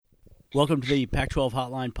Welcome to the Pac-12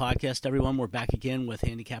 Hotline Podcast, everyone. We're back again with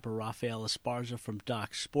handicapper Rafael Esparza from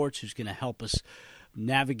Doc Sports, who's going to help us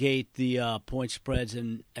navigate the point spreads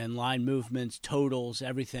and line movements, totals,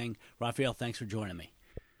 everything. Rafael, thanks for joining me.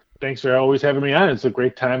 Thanks for always having me on. It's a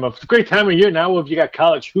great time of year now. If you got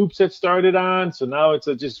college hoops that started on, so now it's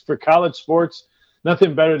just for college sports.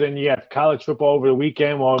 Nothing better than you have college football over the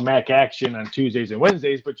weekend while MAC action on Tuesdays and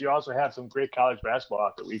Wednesdays, but you also have some great college basketball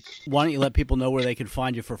out the week. Why don't you let people know where they can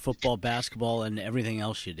find you for football, basketball, and everything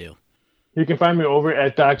else you do? You can find me over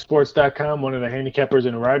at DocSports.com, one of the handicappers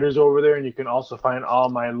and writers over there, and you can also find all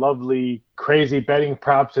my lovely, crazy betting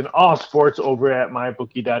props in all sports over at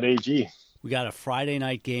MyBookie.ag. We got a Friday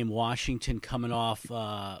night game, Washington coming off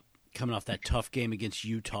that tough game against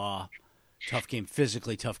Utah. Tough game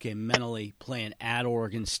physically, tough game mentally, playing at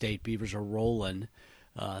Oregon State. Beavers are rolling.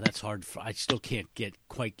 That's hard. I still can't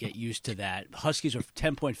quite get used to that. Huskies are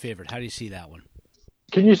 10-point favorite. How do you see that one?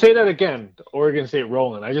 Can you say that again? Oregon State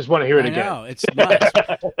rolling. I just want to hear it again. I know. It's nuts.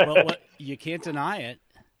 Well, you can't deny it.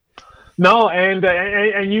 No,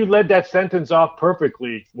 and you led that sentence off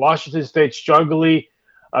perfectly. Washington State struggling.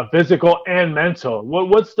 Physical and mental.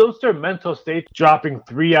 What's their mental state? Dropping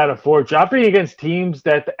 3 out of 4, dropping against teams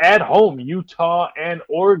that at home, Utah and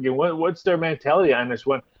Oregon. What's their mentality on this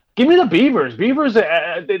one? Give me the Beavers. Beavers,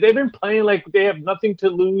 they've been playing like they have nothing to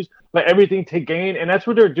lose but everything to gain, and that's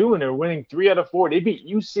what they're doing. They're winning 3 out of 4. They beat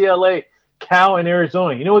UCLA, Cal, and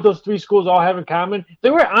Arizona. You know what those 3 schools all have in common? They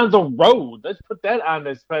were on the road. Let's put that on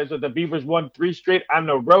this. So the Beavers won 3 straight on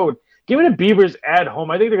the road. Give me the Beavers at home.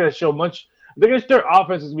 I think they're going to show much. Their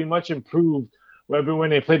offense is going to be much improved when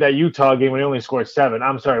they played that Utah game when they only scored 7.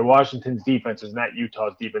 I'm sorry, Washington's defense is not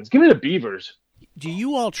Utah's defense. Give me the Beavers. Do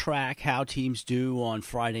you all track how teams do on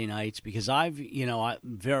Friday nights? Because my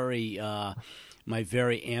very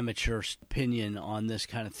amateur opinion on this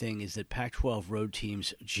kind of thing is that Pac-12 road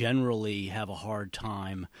teams generally have a hard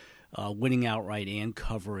time winning outright and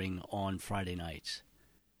covering on Friday nights.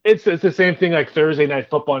 It's the same thing like Thursday night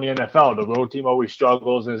football in the NFL. The road team always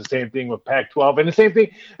struggles, and it's the same thing with Pac-12. And the same thing,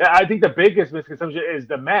 I think the biggest misconception is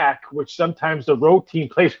the MAC, which sometimes the road team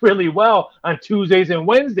plays really well on Tuesdays and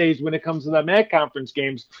Wednesdays when it comes to the MAC conference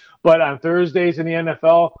games. But on Thursdays in the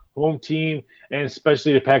NFL, home team, and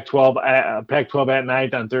especially the Pac-12 at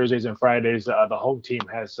night on Thursdays and Fridays, the home team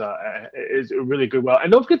is really good. Well,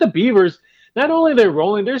 and don't forget the Beavers. Not only are they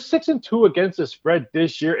rolling, they're 6-2 against the spread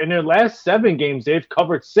this year. In their last 7 games, they've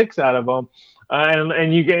covered 6 out of them.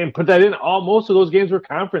 And you can put that in. Most of those games were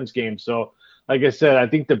conference games. So, like I said, I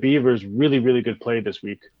think the Beavers really, really good play this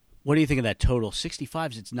week. What do you think of that total?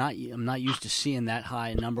 65s, I'm not used to seeing that high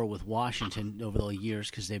a number with Washington over the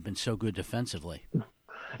years because they've been so good defensively.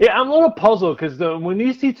 Yeah, I'm a little puzzled because when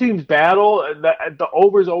these two teams battle, the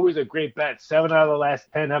over is always a great bet. 7 out of the last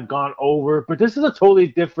 10 have gone over. But this is a totally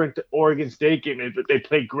different Oregon State game. They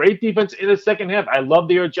play great defense in the second half. I love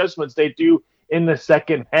the adjustments they do in the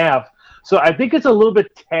second half. So I think it's a little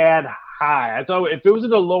bit tad high. I thought if it was in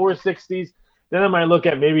the lower 60s, then I might look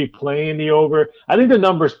at maybe playing the over. I think the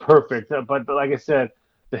number's perfect. But like I said,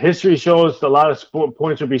 the history shows a lot of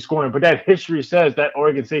points will be scoring. But that history says that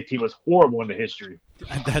Oregon State team was horrible in the history.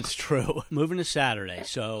 That's true. Moving to Saturday.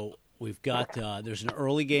 So we've got there's an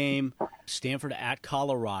early game, Stanford at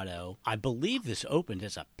Colorado. I believe this opened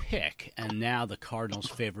as a pick, and now the Cardinals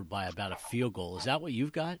favored by about a field goal. Is that what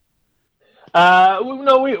you've got?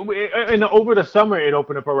 No, and over the summer it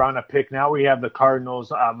opened up around a pick. Now we have the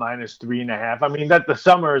Cardinals minus 3.5. I mean, that the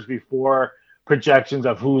summer is before projections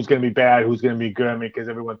of who's going to be bad, who's going to be good. I mean, because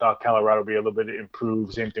everyone thought Colorado would be a little bit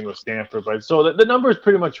improved. Same thing with Stanford. But so the number is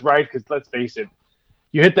pretty much right because let's face it,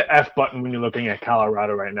 you hit the F button when you're looking at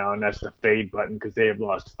Colorado right now, and that's the fade button because they have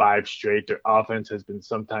lost 5 straight. Their offense has been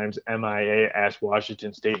sometimes MIA. Ask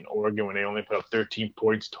Washington State and Oregon when they only put up 13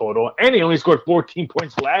 points total, and they only scored 14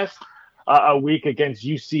 points last a week against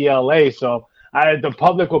UCLA. So the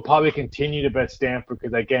public will probably continue to bet Stanford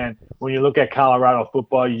because, again, when you look at Colorado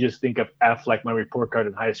football, you just think of F like my report card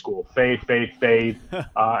in high school. Fade,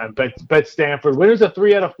 and bet Stanford. Winners of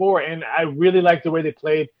 3 out of 4, and I really like the way they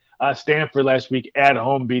played Stanford last week at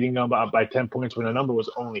home, beating them by 10 points when the number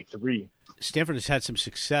was only 3. Stanford has had some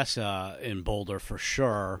success in Boulder for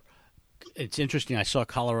sure. It's interesting. I saw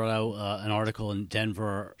Colorado, an article in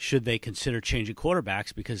Denver. Should they consider changing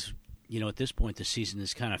quarterbacks? Because, at this point, the season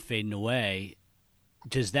is kind of fading away.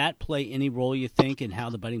 Does that play any role, you think, in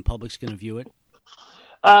how the betting public's going to view it?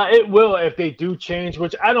 It will if they do change,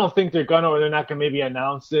 which I don't think they're going to, or they're not going to maybe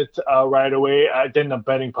announce it right away. Then the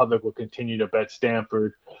betting public will continue to bet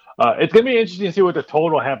Stanford. It's going to be interesting to see what the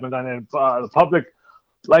total happens on it. The public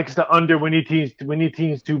likes to under. We need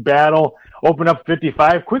teams to battle. Open up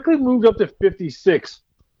 55, quickly moved up to 56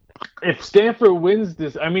 if Stanford wins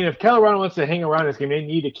this, I mean, if Colorado wants to hang around this game, they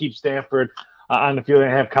need to keep Stanford on the field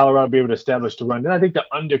and have Colorado be able to establish the run. Then I think the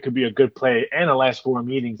under could be a good play. And the last 4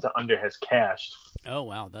 meetings, the under has cashed. Oh,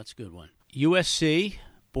 wow, that's a good one. USC,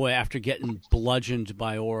 boy, after getting bludgeoned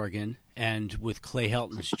by Oregon, and with Clay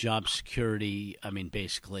Helton's job security, I mean,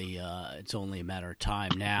 basically, it's only a matter of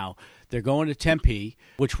time now. They're going to Tempe,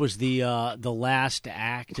 which was the last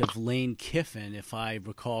act of Lane Kiffin, if I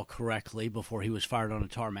recall correctly, before he was fired on a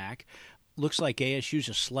tarmac. Looks like ASU's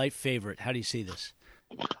a slight favorite. How do you see this?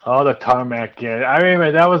 Oh, the tarmac! Yeah, I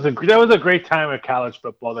mean, that was a great time of college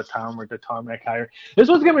football. The tarmac hire. This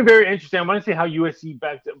one's going to be very interesting. I want to see how USC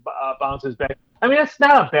bounces back. I mean, that's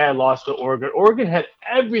not a bad loss to Oregon. Oregon had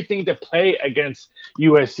everything to play against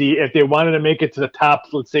USC if they wanted to make it to the top,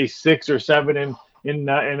 let's say 6 or 7 in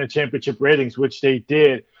the championship ratings, which they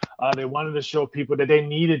did. They wanted to show people that they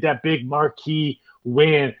needed that big marquee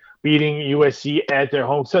win, beating USC at their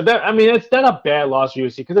home. So it's not a bad loss for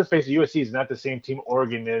USC because let's face it, USC is not the same team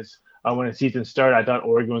Oregon is. When the season started, I thought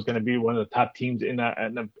Oregon was going to be one of the top teams in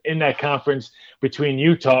that conference between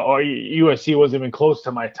Utah, or USC wasn't even close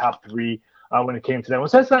to my top 3 when it came to that one.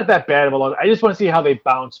 So that's not that bad of a loss. I just want to see how they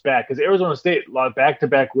bounce back because Arizona State lost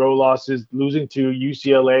back-to-back row losses, losing to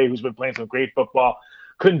UCLA, who's been playing some great football,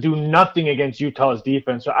 couldn't do nothing against Utah's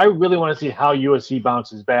defense. So I really want to see how USC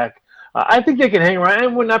bounces back. I think they can hang around. I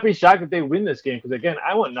would not be shocked if they win this game because, again,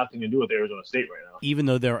 I want nothing to do with Arizona State right now. Even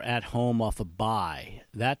though they're at home off a bye,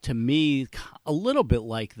 that to me, a little bit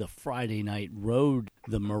like the Friday night road,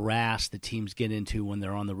 the morass that teams get into when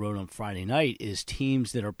they're on the road on Friday night is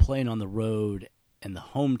teams that are playing on the road and the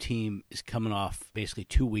home team is coming off basically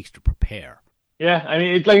 2 weeks to prepare. Yeah, I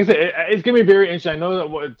mean, like I said, it's going to be very interesting. I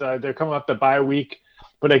know that they're coming off the bye week.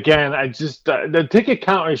 But again, I just the ticket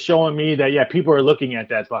count is showing me that, yeah, people are looking at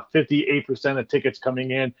that. It's about 58% of tickets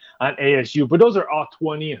coming in on ASU. But those are all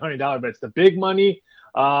 $20 and $100 bets. The big money,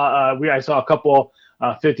 I saw a couple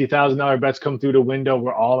 $50,000 bets come through the window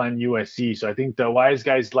were all on USC. So I think the wise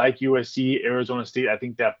guys like USC, Arizona State, I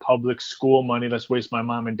think that public school money, let's waste my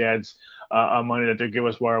mom and dad's money that they give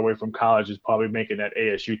us while we're away from college, is probably making that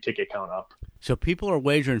ASU ticket count up. So people are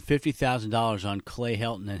wagering $50,000 on Clay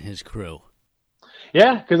Helton and his crew.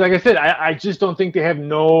 Yeah, because like I said, I just don't think they have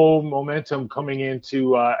no momentum coming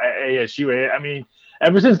into ASU. I mean,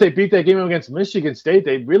 ever since they beat that game against Michigan State,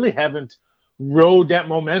 they really haven't rode that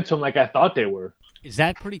momentum like I thought they were. Is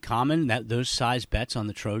that pretty common, that those size bets on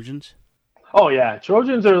the Trojans? Oh, yeah.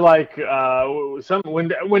 Trojans are like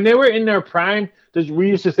when they were in their prime, we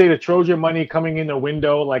used to say the Trojan money coming in the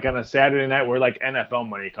window like on a Saturday night were like NFL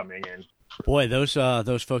money coming in. Boy, those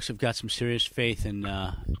folks have got some serious faith in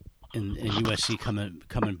USC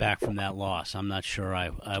coming back from that loss. I'm not sure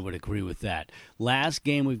I would agree with that. Last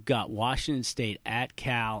game, we've got Washington State at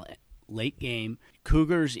Cal, late game.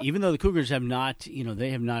 Cougars, even though the Cougars have not,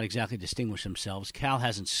 they have not exactly distinguished themselves. Cal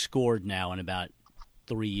hasn't scored now in about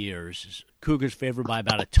 3 years. Cougars favored by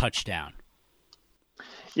about a touchdown.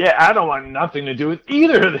 Yeah, I don't want nothing to do with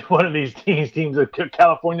either one of these teams.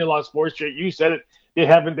 California lost 4 straight. You said it. They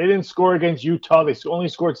didn't score against Utah. They only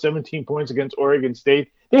scored 17 points against Oregon State.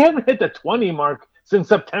 They haven't hit the 20 mark since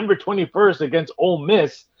September 21st against Ole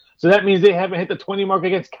Miss. So that means they haven't hit the 20 mark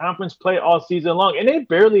against conference play all season long. And they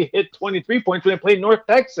barely hit 23 points when they played North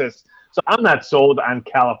Texas. So I'm not sold on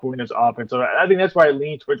California's offense. So I think that's why I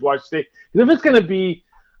lean towards Washington State. Because if it's going to be,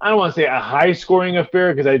 I don't want to say a high-scoring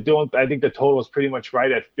affair because I think the total is pretty much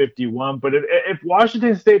right at 51. But if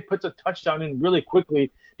Washington State puts a touchdown in really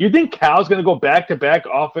quickly, do you think Cal's going to go back-to-back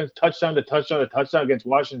offense, touchdown to touchdown to touchdown against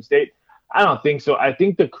Washington State? I don't think so. I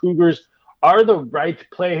think the Cougars are the right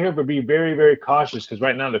play here, but be very, very cautious because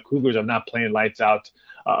right now the Cougars are not playing lights out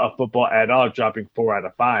of football at all, dropping 4 out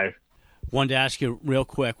of 5. Wanted to ask you real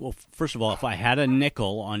quick. Well, first of all, if I had a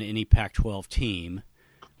nickel on any Pac-12 team,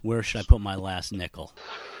 where should I put my last nickel?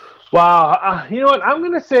 Wow, you know what? I'm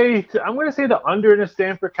gonna say the under in the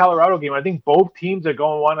Stanford-Colorado game. I think both teams are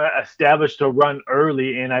going to want to establish the run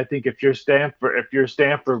early, and I think if you're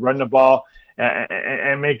Stanford, run the ball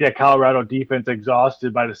and make that Colorado defense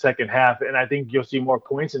exhausted by the second half, and I think you'll see more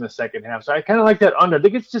points in the second half. So I kind of like that under. I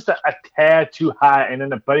think it's just a tad too high, and then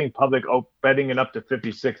the betting public betting it up to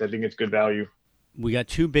 56. I think it's good value. We got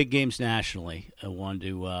 2 big games nationally. I wanted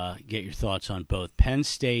to get your thoughts on both. Penn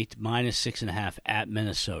State -6.5 at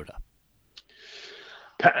Minnesota.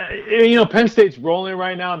 Penn State's rolling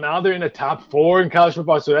right now. Now they're in the top 4 in college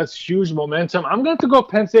football, so that's huge momentum. I'm going to go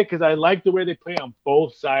Penn State because I like the way they play on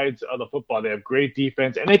both sides of the football. They have great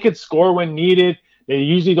defense, and they can score when needed. They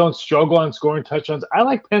usually don't struggle on scoring touchdowns. I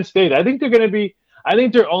like Penn State. I think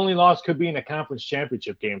their only loss could be in a conference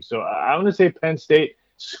championship game. So I'm going to say Penn State.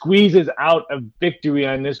 squeezes out a victory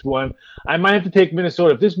on this one. I might have to take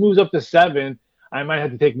Minnesota. If this moves up to 7, I might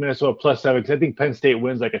have to take Minnesota +7 because I think Penn State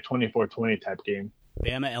wins like a 24-20 type game.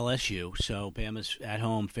 Bama LSU. So Bama's at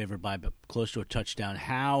home, favored by close to a touchdown.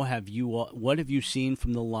 What have you seen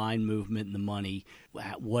from the line movement and the money?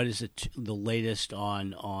 What is the latest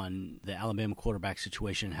on the Alabama quarterback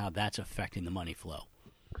situation and how that's affecting the money flow?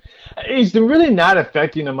 It's really not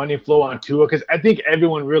affecting the money flow on Tua because I think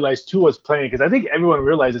everyone realized Tua's playing because I think everyone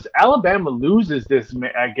realizes Alabama loses this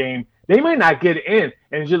game, they might not get in.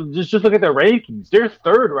 And just look at the rankings. They're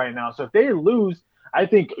third right now. So if they lose, I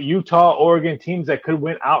think Utah, Oregon, teams that could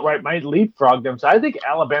win outright might leapfrog them. So I think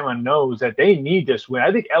Alabama knows that they need this win.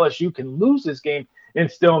 I think LSU can lose this game and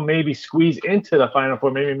still maybe squeeze into the Final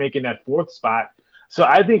Four, maybe making that 4th spot. So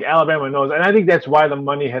I think Alabama knows. And I think that's why the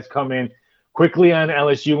money has come in quickly on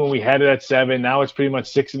LSU when we had it at 7. Now it's pretty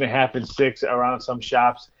much 6.5 and 6 around some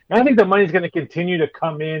shops. And I think the money's going to continue to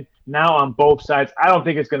come in now on both sides. I don't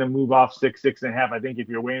think it's going to move off 6.5. I think if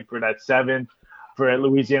you're waiting for that 7 for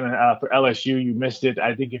Louisiana, for LSU, you missed it.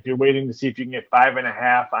 I think if you're waiting to see if you can get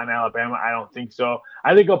 5.5 on Alabama, I don't think so.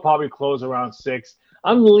 I think it'll probably close around 6.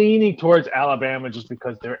 I'm leaning towards Alabama just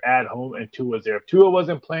because they're at home and Tua's there. If Tua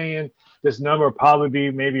wasn't playing, this number would probably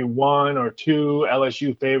be maybe 1 or 2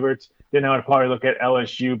 LSU favorites. Then I would probably look at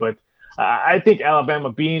LSU. But I think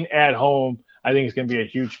Alabama being at home, I think it's going to be a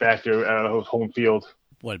huge factor of home field.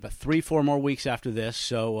 What, about 3-4 more weeks after this?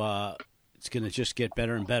 So it's going to just get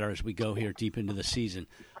better and better as we go here deep into the season.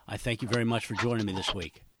 I thank you very much for joining me this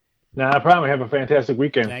week. No problem. Have a fantastic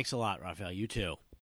weekend. Thanks a lot, Raphael. You too.